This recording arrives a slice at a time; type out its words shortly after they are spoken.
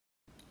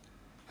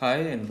Hi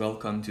and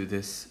welcome to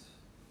this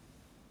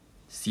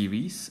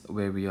series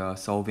where we are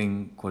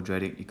solving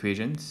quadratic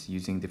equations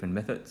using different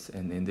methods,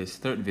 and in this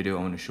third video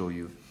I want to show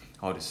you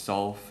how to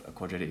solve a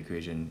quadratic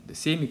equation, the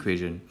same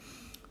equation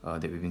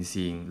that we've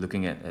been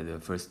looking at the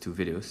first two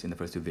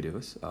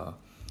videos,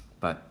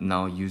 but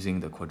now using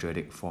the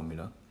quadratic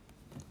formula.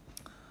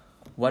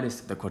 What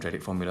is the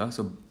quadratic formula?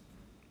 So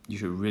you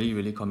should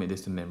really commit this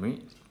to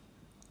memory.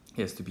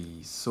 It has to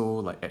be so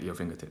like at your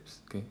fingertips.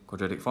 Okay,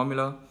 quadratic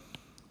formula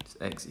is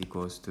x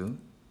equals to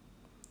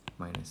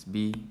minus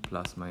b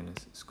plus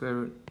minus square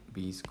root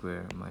b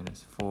squared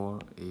minus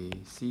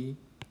 4ac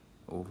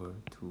over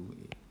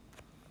 2a.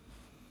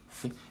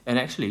 Okay, and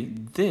actually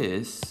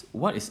this,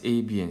 what is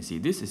a, b, and c?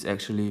 This is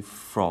actually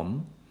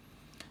from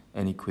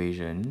an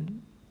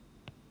equation.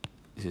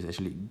 This is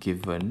actually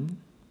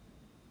given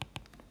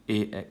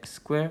ax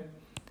squared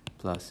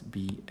plus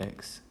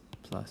bx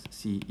plus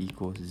c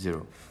equals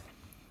 0.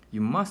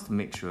 You must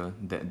make sure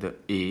that the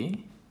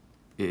a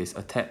is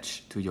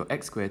attached to your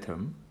x squared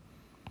term,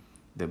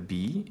 the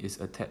b is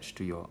attached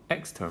to your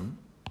x term,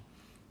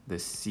 the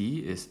c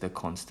is the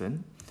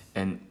constant,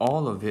 and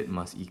all of it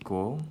must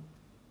equal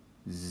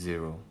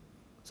 0.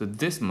 So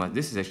this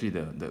is actually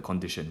the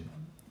condition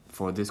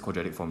for this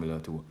quadratic formula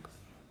to work.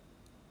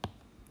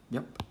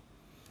 Yep.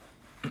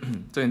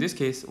 So in this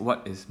case, a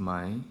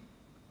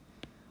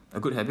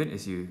good habit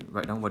is you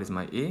write down what is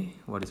my a,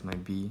 what is my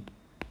b,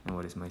 and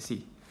what is my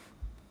c.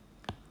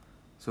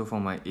 So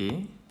for my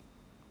a,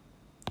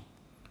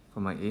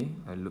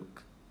 I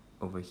look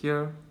over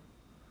here.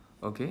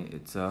 Okay,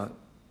 it's 1.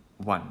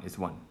 It's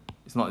 1.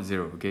 It's not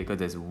 0, okay, because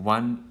there's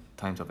 1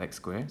 times of x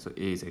squared. So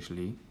a is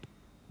actually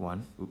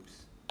 1.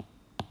 Oops.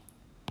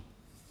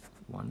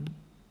 1.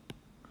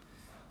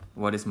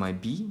 What is my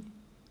b?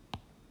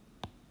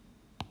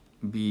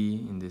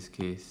 B in this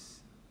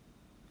case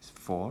is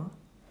 4.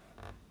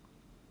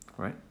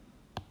 Right?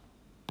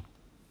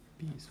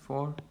 B is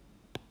 4.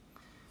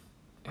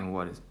 And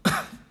what is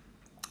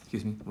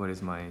excuse me, what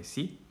is my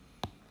c?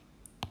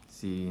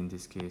 C in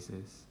this case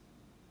is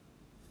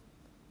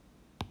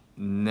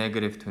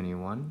negative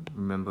 21.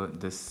 Remember,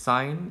 the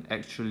sign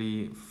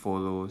actually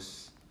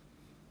follows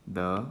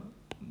the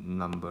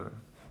number,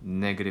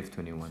 negative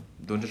 21.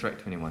 Don't just write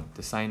 21.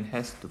 The sign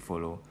has to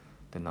follow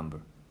the number.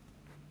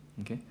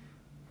 Okay?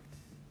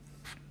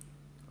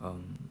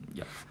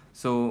 Yeah.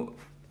 So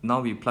now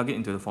we plug it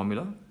into the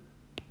formula.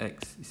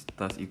 X is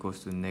thus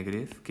equals to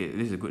negative. Okay,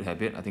 this is a good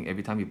habit. I think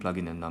every time you plug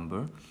in a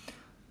number,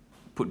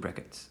 put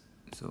brackets.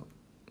 So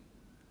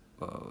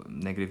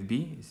negative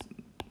b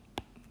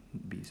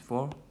is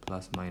 4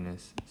 plus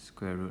minus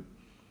square root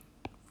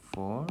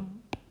 4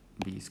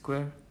 b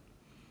squared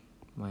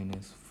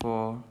minus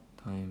 4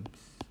 times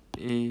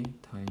a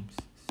times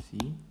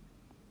c.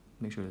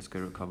 Make sure the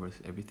square root covers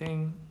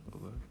everything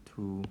over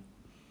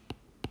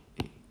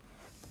 2a.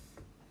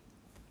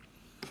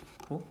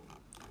 Cool.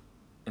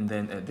 And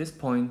then at this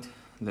point,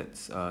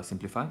 let's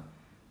simplify.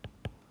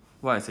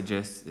 What I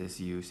suggest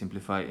is you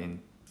simplify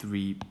in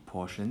 3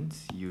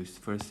 portions. You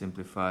first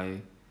simplify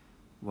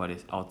what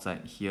is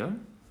outside here,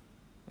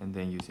 and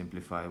then you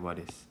simplify what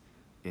is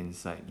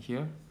inside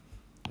here,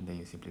 and then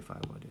you simplify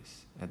what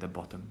is at the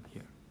bottom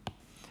here.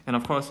 And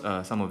of course,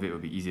 some of it will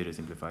be easier to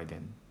simplify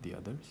than the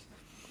others.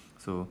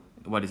 So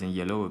what is in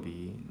yellow will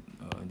be,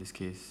 in this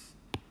case,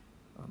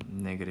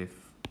 negative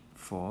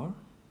 4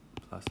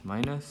 plus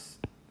minus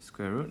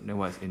square root. Then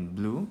what is in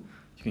blue,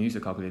 you can use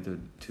the calculator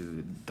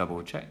to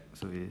double check.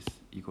 So it is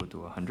equal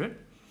to 100.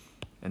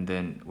 And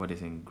then what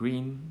is in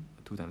green,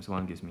 2 times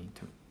 1 gives me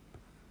 2.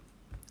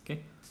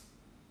 Okay?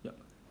 Yep.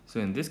 So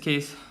in this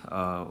case,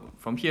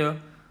 from here,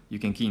 you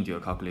can key into your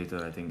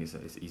calculator. I think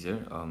it's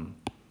easier.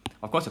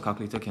 Of course, your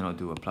calculator cannot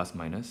do a plus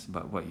minus,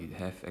 but what you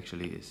have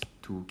actually is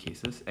 2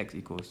 cases. X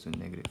equals to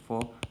negative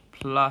 4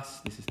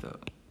 plus, this is the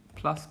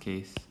plus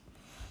case,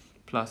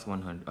 plus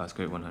 100,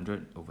 square root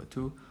 100 over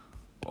 2.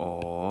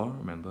 Or,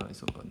 remember,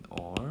 it's an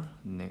or,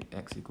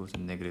 x equals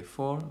to negative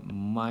 4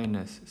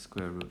 minus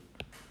square root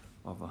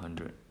of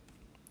 100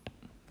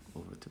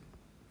 over 2.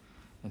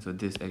 And so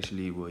this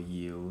actually will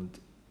yield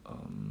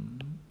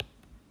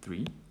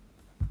 3,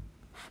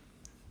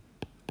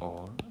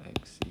 or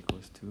x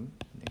equals to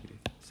negative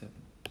 7.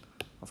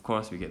 Of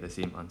course, we get the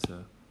same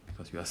answer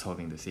because we are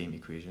solving the same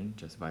equation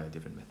just via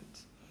different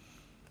methods.